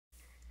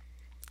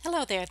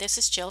Hello there, this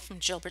is Jill from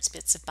Gilbert's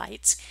Bits of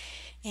Bites,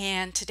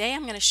 and today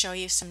I'm going to show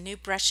you some new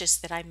brushes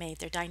that I made.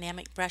 They're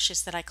dynamic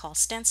brushes that I call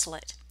Stencil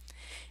It.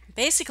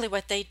 Basically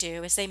what they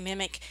do is they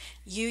mimic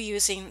you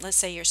using, let's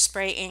say, your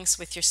spray inks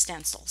with your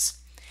stencils.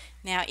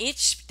 Now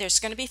there's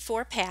going to be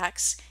 4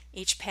 packs.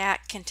 Each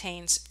pack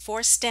contains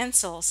 4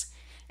 stencils,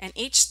 and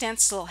each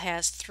stencil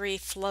has 3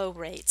 flow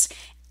rates,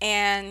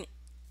 and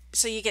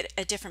so you get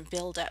a different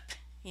buildup,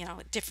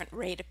 a different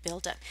rate of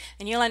buildup,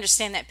 and you'll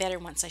understand that better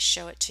once I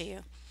show it to you.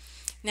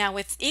 Now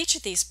with each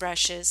of these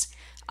brushes,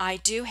 I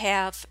do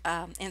have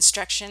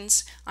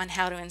instructions on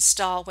how to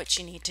install what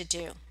you need to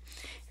do.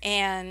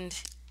 And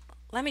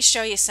let me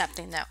show you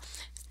something though.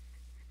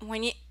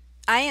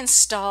 I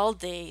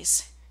installed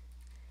these,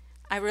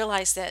 I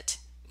realized that,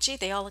 gee,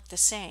 they all look the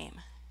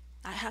same.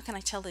 How can I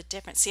tell the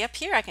difference? See, up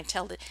here I can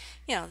tell the,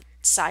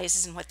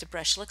 sizes and what the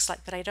brush looks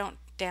like, but I don't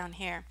down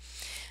here.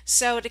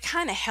 So to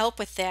kind of help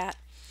with that,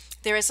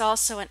 there is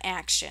also an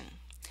action.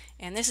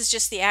 And this is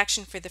just the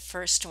action for the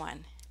first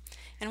one.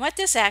 And what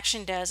this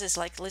action does is,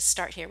 let's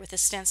start here with the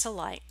stencil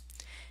light.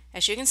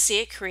 As you can see,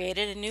 it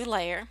created a new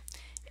layer.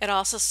 It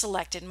also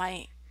selected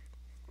my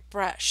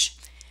brush.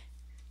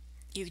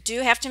 You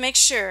do have to make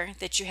sure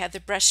that you have the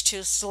brush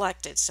tool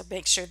selected, so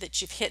make sure that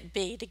you've hit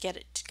B to get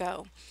it to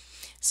go.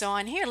 So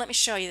on here, let me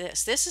show you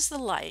this. This is the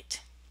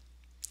light.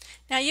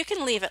 Now you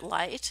can leave it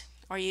light,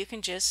 or you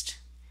can just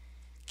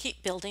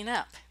keep building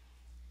up.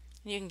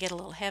 You can get a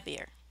little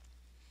heavier.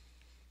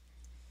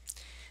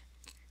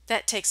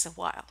 That takes a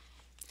while.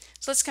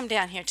 So let's come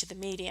down here to the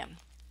medium.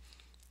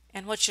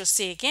 And what you'll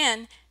see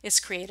again is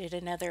created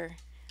another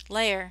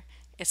layer.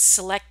 It's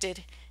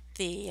selected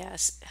the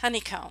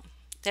honeycomb.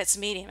 That's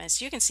medium.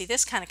 As you can see,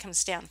 this kind of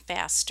comes down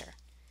faster.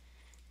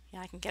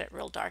 I can get it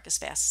real dark as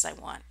fast as I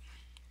want.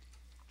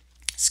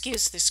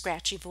 Excuse the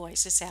scratchy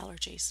voice, it's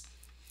allergies.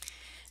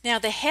 Now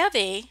the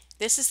heavy,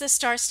 this is the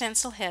Star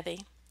Stencil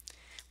Heavy.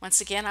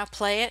 Once again, I'll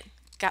play it.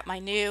 Got my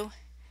new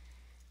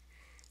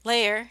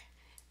layer,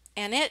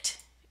 and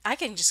I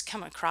can just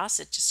come across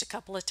it just a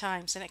couple of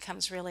times and it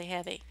comes really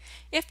heavy,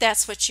 if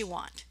that's what you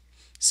want.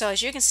 So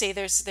as you can see,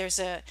 there's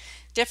a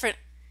different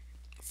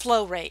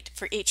flow rate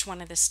for each one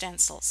of the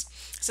stencils.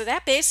 So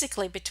that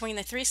basically, between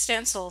the 4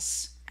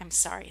 stencils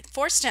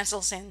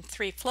and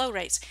 3 flow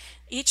rates,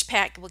 each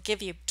pack will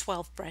give you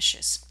 12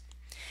 brushes.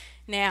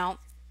 Now,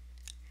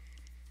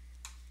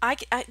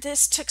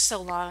 this took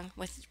so long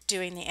with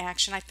doing the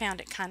action, I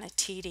found it kind of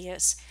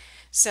tedious.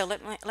 So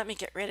let me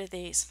get rid of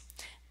these.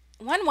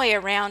 One way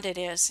around it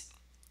is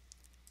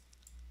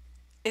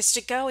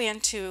to go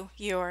into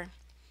your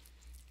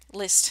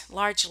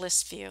large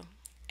list view,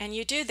 and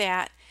you do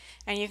that,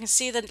 and you can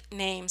see the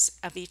names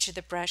of each of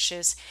the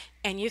brushes,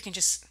 and you can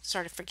just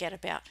sort of forget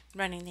about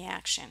running the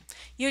action.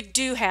 You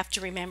do have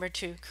to remember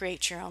to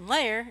create your own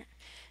layer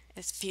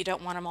if you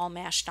don't want them all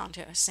mashed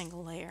onto a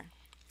single layer.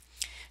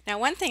 Now,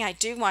 one thing I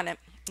do want to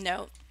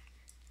note,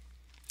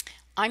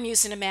 I'm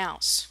using a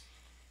mouse.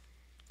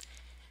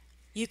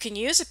 You can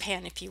use a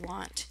pen if you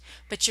want,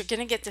 but you're going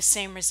to get the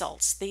same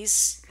results.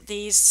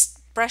 These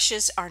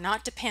brushes are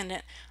not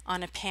dependent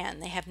on a pen.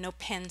 They have no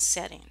pen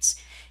settings,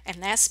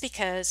 and that's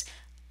because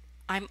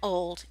I'm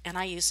old and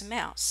I use a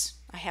mouse.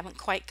 I haven't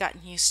quite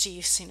gotten used to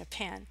using a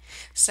pen.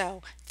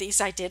 So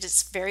these I did,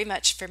 it's very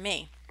much for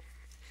me.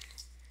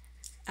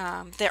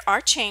 There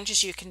are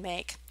changes you can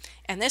make,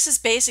 and this is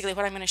basically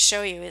what I'm going to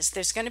show you. Is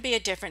there's going to be a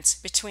difference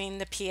between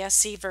the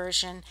PSC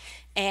version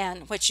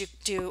and what you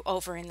do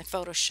over in the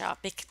Photoshop,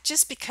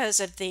 just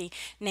because of the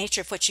nature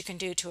of what you can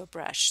do to a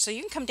brush. So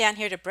you can come down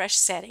here to brush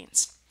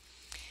settings,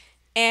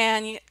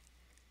 and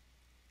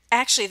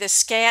actually the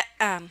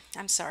scatter,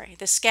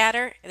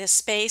 the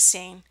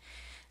spacing,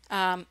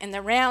 and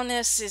the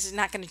roundness is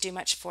not going to do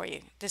much for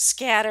you. The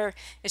scatter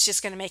is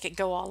just going to make it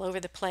go all over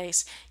the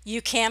place.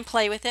 You can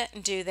play with it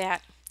and do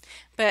that,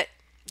 but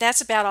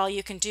that's about all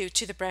you can do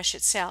to the brush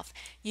itself.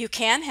 You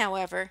can,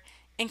 however,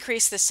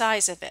 increase the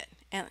size of it.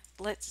 And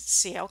let's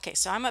see, okay,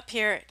 so I'm up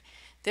here at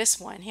this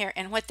one here,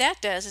 and what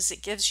that does is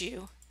it gives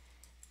you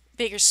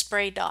bigger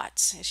spray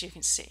dots, as you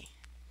can see.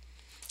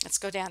 Let's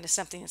go down to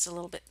something that's a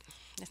little bit,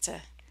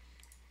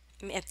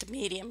 at the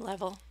medium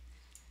level.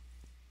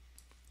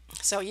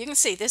 So you can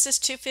see this is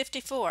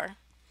 254.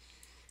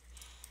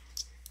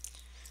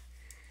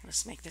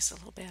 Let's make this a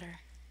little better.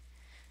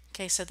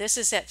 Okay, so this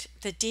is at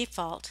the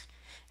default,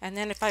 and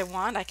then if I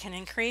want, I can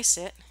increase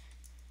it,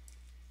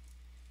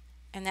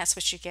 and that's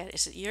what you get,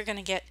 is that you're going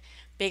to get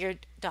bigger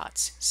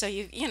dots. So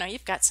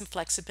you've got some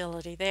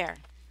flexibility there.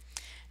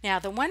 Now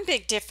the one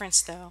big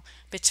difference though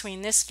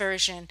between this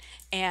version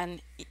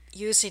and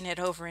using it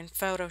over in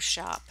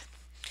Photoshop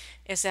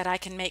is that I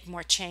can make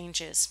more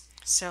changes.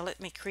 So let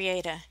me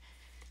create a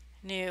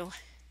new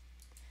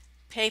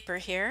paper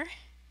here.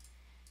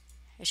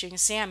 As you can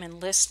see, I'm in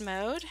list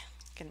mode.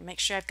 I'm going to make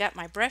sure I've got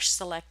my brush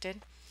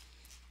selected.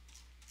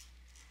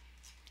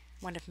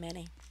 One of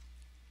many.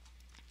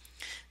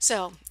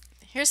 So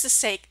here's the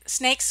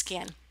snake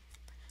skin,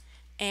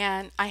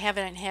 and I have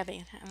it in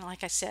heavy, and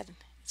like I said,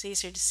 it's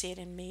easier to see it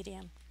in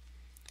medium.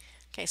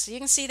 Okay, so you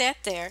can see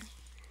that there.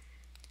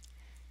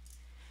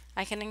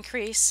 I can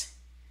increase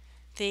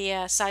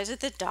the size of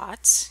the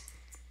dots.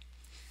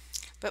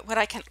 But what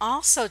I can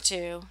also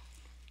do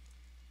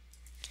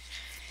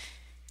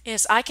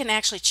is I can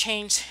actually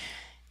change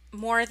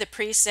more of the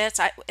presets.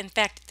 In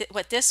fact,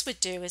 what this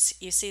would do is,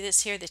 you see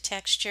this here, the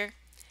texture?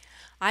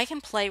 I can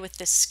play with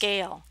the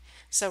scale.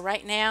 So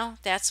right now,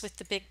 that's with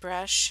the big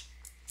brush.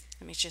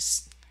 Let me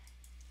just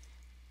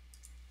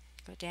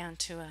go down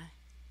to a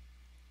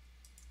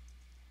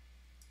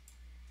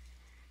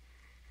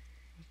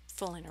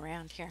fooling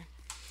around here.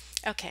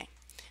 Okay,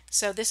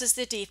 so this is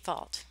the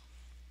default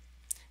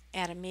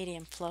at a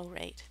medium flow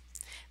rate.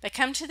 If I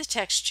come to the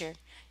texture,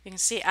 you can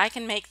see I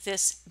can make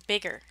this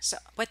bigger. So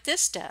what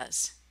this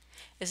does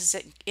is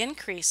it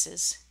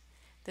increases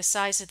the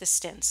size of the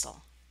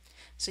stencil.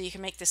 So you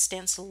can make the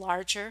stencil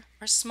larger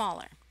or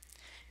smaller.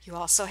 You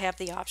also have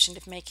the option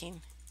of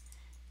making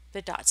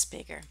the dots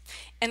bigger.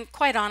 And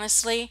quite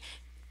honestly,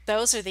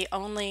 those are the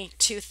only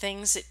two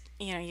things that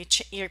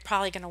you're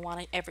probably going to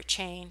want to ever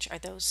change, are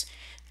those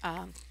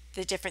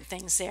the different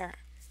things there,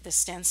 the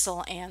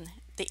stencil and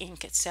the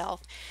ink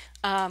itself.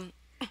 And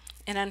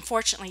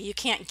unfortunately, you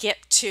can't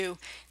get to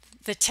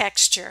the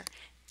texture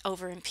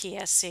over in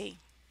PSC.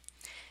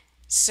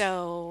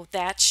 So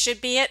that should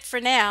be it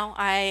for now.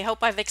 I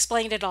hope I've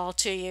explained it all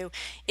to you.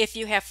 If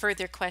you have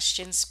further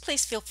questions,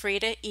 please feel free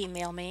to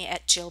email me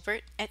at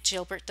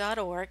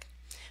gilbert@gilbert.org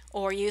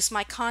or use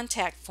my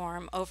contact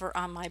form over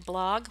on my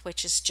blog,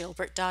 which is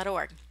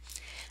gilbert.org.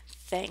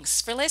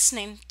 Thanks for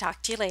listening.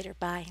 Talk to you later.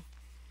 Bye.